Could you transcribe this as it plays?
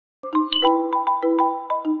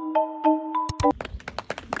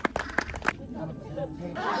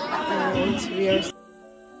we are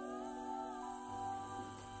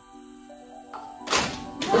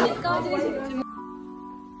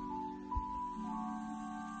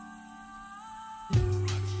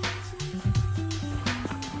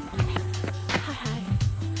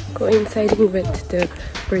coinciding with the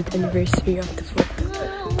birth anniversary of the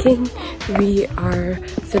folk king. We are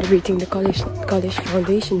celebrating the college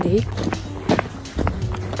foundation day.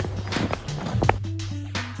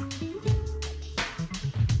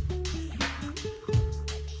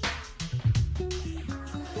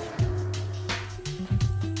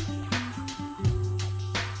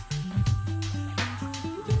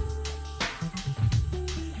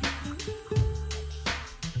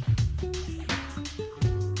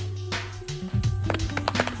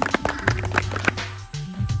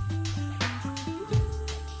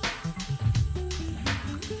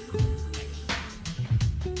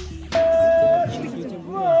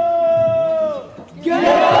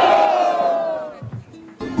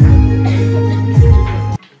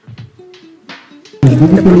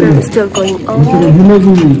 The program is still going on.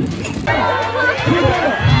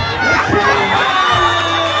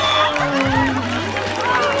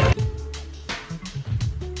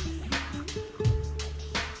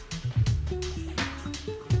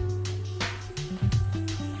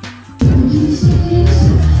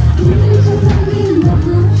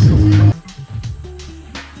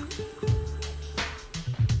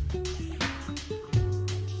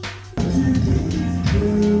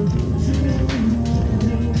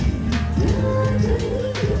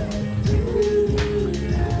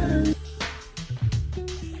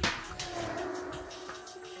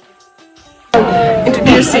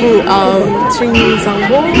 Introducing Trini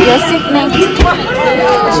Zangbo.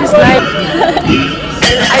 She's like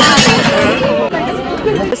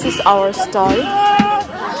this is our stall,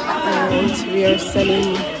 and we are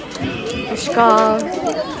selling pushka,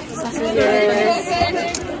 sausages,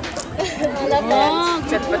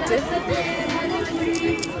 chatpati.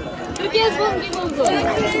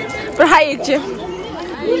 Perhayici.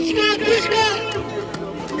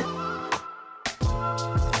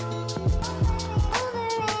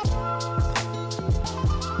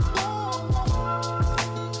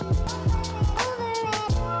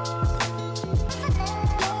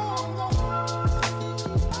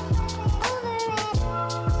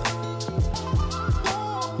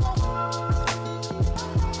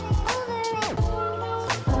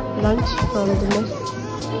 Lunch from the mess.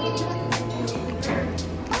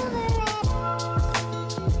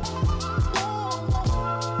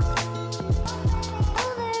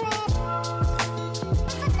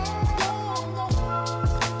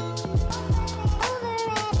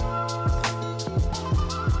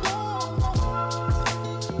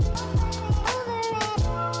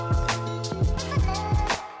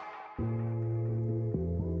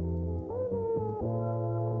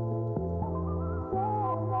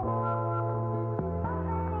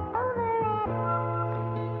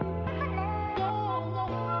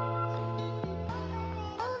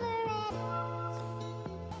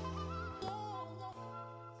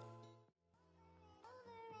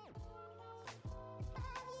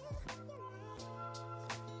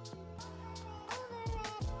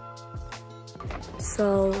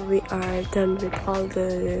 So we are done with all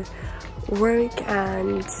the work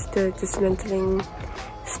and the dismantling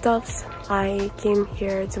stuffs. I came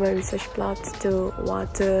here to my research plot to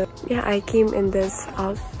water. Yeah, I came in this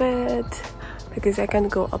outfit because I can't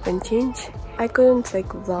go up and change. I couldn't like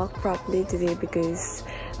vlog properly today because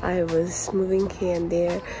I was moving here and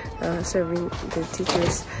there, serving the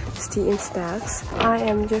teachers tea and snacks. I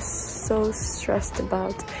am just so stressed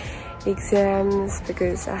about exams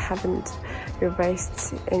because I haven't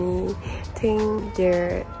revised anything.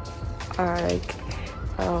 There are like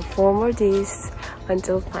 4 more days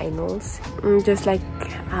until finals. Just like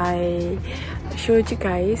I showed you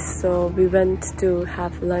guys, so we went to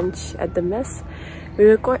have lunch at the mess. We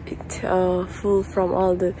were quite full from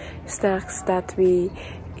all the snacks that we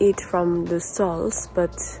ate from the stalls,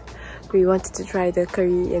 but we wanted to try the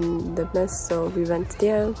curry in the mess, so we went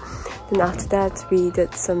there. Then after that we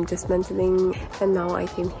did some dismantling, and now I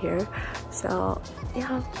came here. So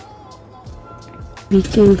yeah, we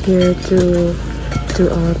came here to do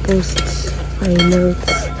our posts, my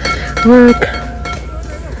notes, work.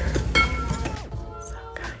 So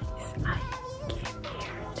guys, I came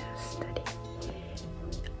here to study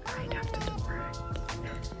right after the work.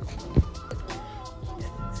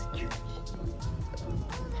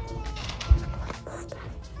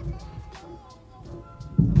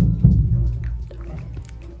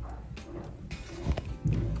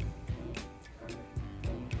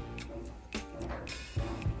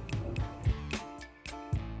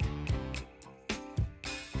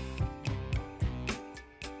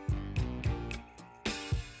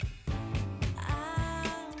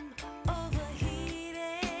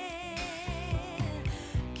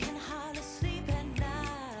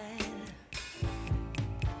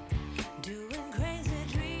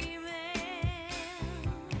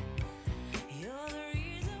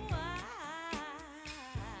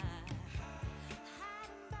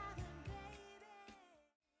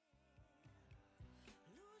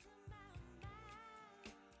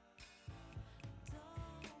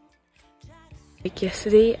 Like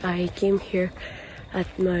yesterday, I came here at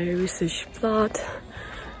my research plot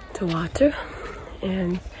to water,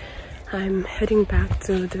 and I'm heading back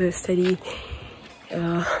to the study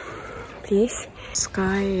place.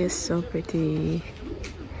 Sky is so pretty.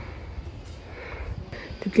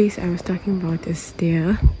 The place I was talking about is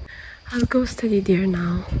there. I'll go study there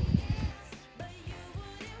now.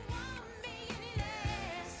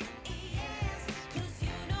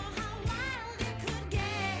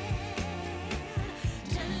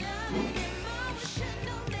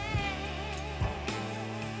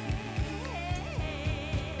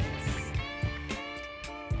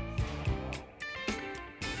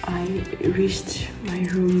 I reached my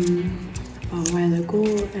room a while ago,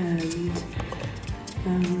 and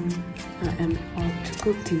I am about to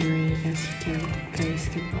cook dinner. As you guys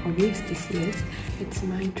can obviously see it. It's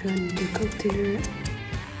my turn to cook dinner.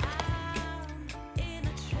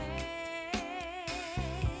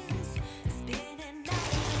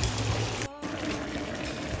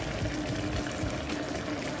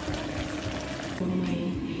 So my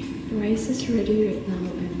rice is ready right now,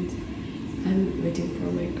 and I'm waiting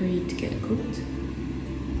for my curry to get cooked.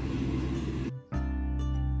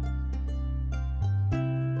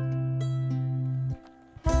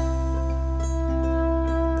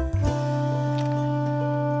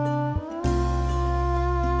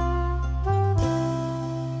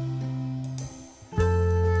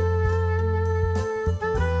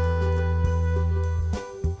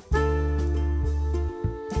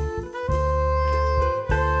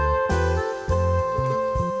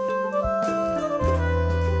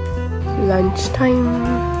 Lunchtime.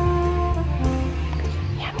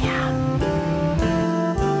 Yum yum.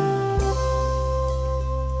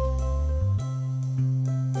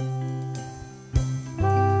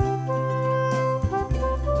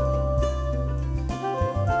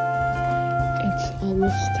 It's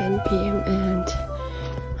almost 10 p.m. and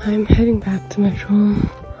I'm heading back to my room.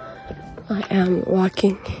 I am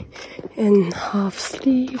walking in half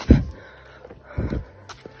sleeve.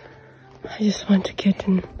 I just want to get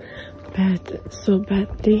in bed so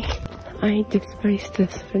badly. I despise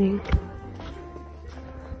this feeling.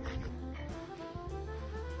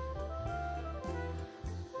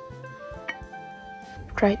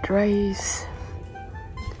 Fried rice.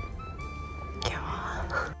 Yeah.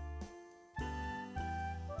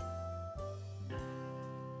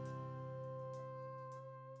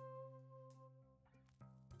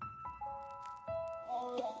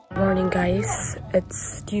 Morning guys,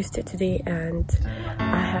 it's Tuesday today and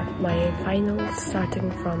I have my finals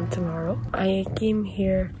starting from tomorrow. I came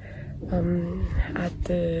here at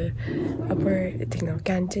the upper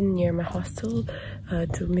canteen near my hostel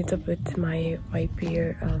to meet up with my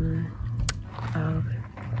YP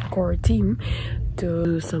core team to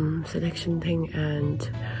do some selection thing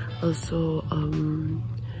and also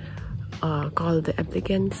call the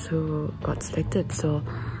applicants who got selected. So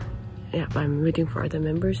yeah, I'm waiting for other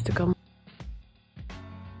members to come.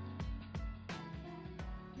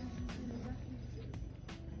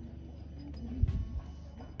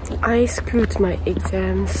 I screwed my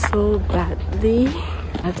exam so badly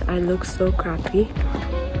that I look so crappy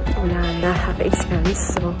when I have exams,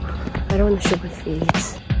 so I don't want to show my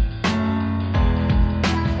face.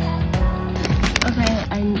 Okay,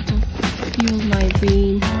 I just feel my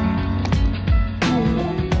vein.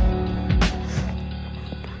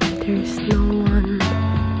 There's no one.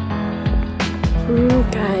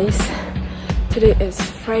 Guys, today is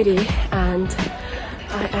Friday and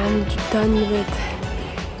I am done with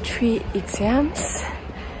 3 exams.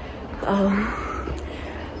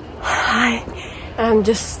 I am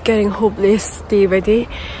just getting hopeless day by day.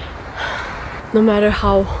 No matter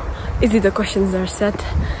how easy the questions are set,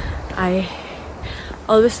 I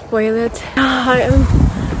always spoil it. I am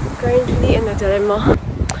currently in a dilemma.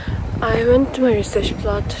 I went to my research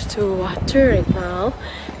plot to water right now,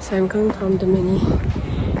 so I'm going from the mini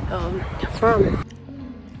farm.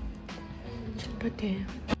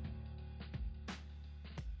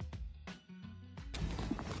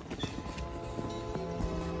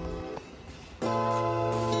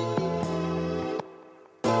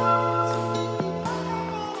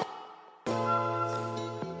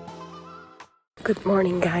 Good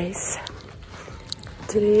morning guys.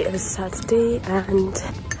 Today is Saturday and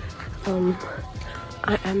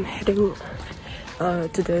I am heading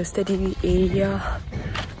to the study area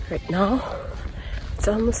right now. It's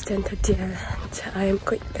almost 10:30 and I am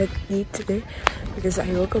quite late today because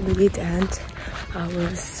I woke up late and I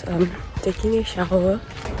was taking a shower.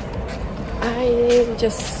 I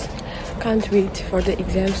just can't wait for the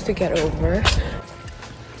exams to get over.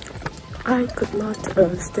 I could not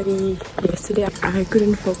study yesterday. I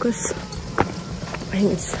couldn't focus. I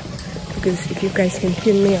think it's because if you guys can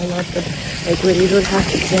hear me or not, but like when you don't have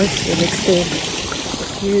exams the next day,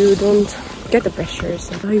 you don't get the pressure.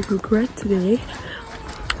 So I regret today,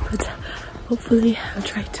 but hopefully I'll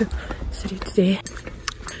try to study today.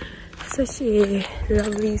 Such a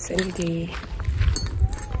lovely sunny day.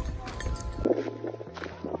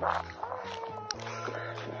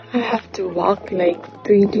 I have to walk like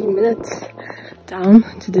 20 minutes down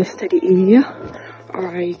to the study area,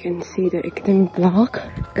 or you can see the academic block.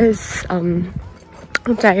 It's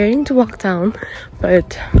tiring to walk down,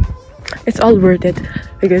 but it's all worth it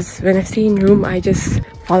because when I stay in room, I just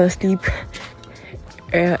fall asleep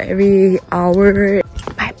every hour.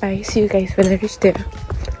 Bye bye. See you guys when I reach there.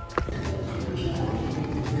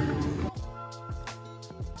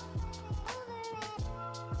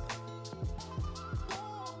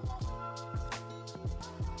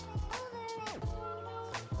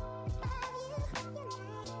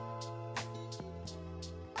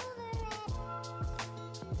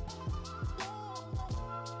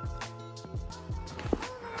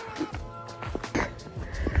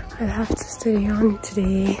 I have to study on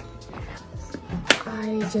today.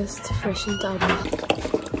 I just freshened up.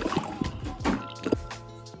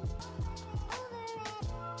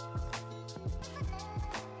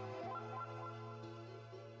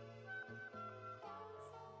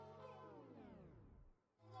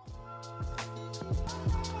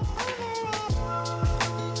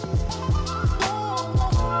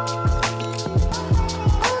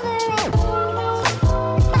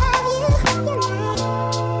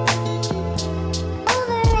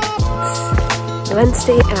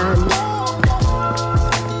 Wednesday and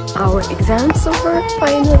our exams over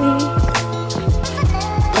finally.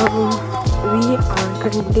 We are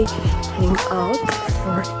currently heading out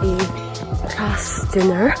for a class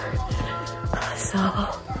dinner. So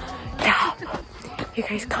yeah, you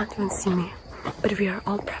guys can't even see me, but we are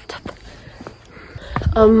all prepped up.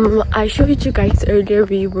 I showed you guys earlier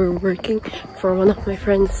we were working for one of my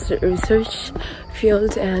friend's research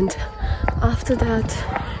field, and after that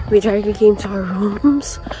we directly came to our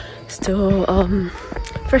rooms to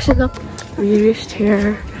freshen up. We reached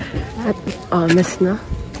here at Mesna.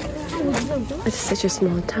 It's such a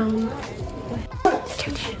small town.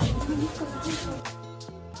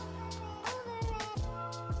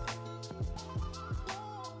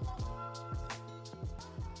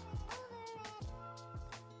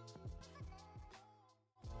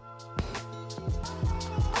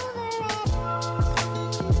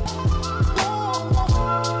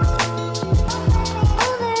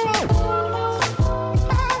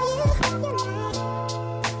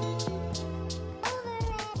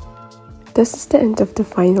 This is the end of the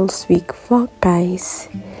finals week vlog, guys.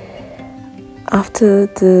 After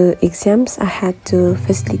the exams, I had to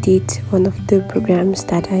facilitate one of the programs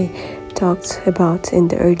that I talked about in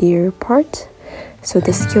the earlier part. So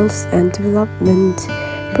the skills and development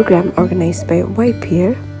program organized by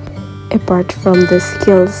YPeer. Apart from the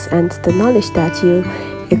skills and the knowledge that you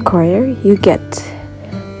acquire, you get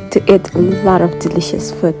to eat a lot of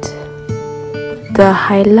delicious food. The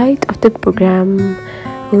highlight of the program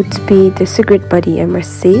would be the secret buddy, I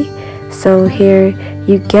must say. So here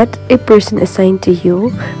you get a person assigned to you,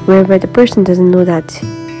 wherever the person doesn't know that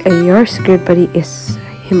your secret buddy is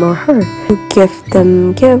him or her. You give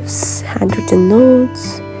them gifts, handwritten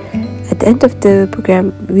notes. At the end of the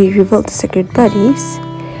program, we reveal the secret buddies.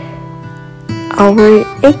 Our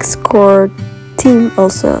ex-core team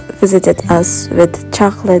also visited us with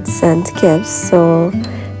chocolates and gifts. So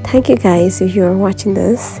thank you guys if you are watching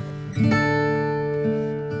this.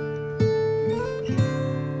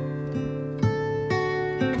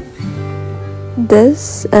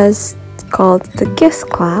 This is called the Kiss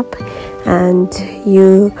Clap, and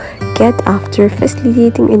you get after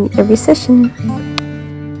facilitating in every session.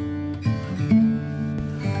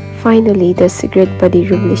 Finally, the secret buddy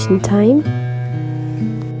revelation time.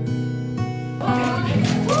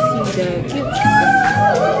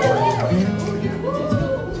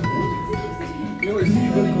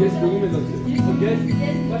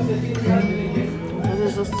 This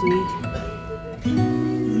is so sweet.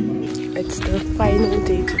 It's the final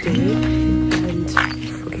day today, and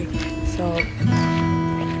okay, so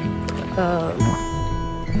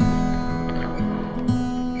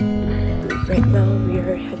right now we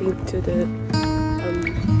are heading to the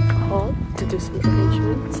hall to do some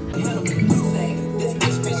arrangements.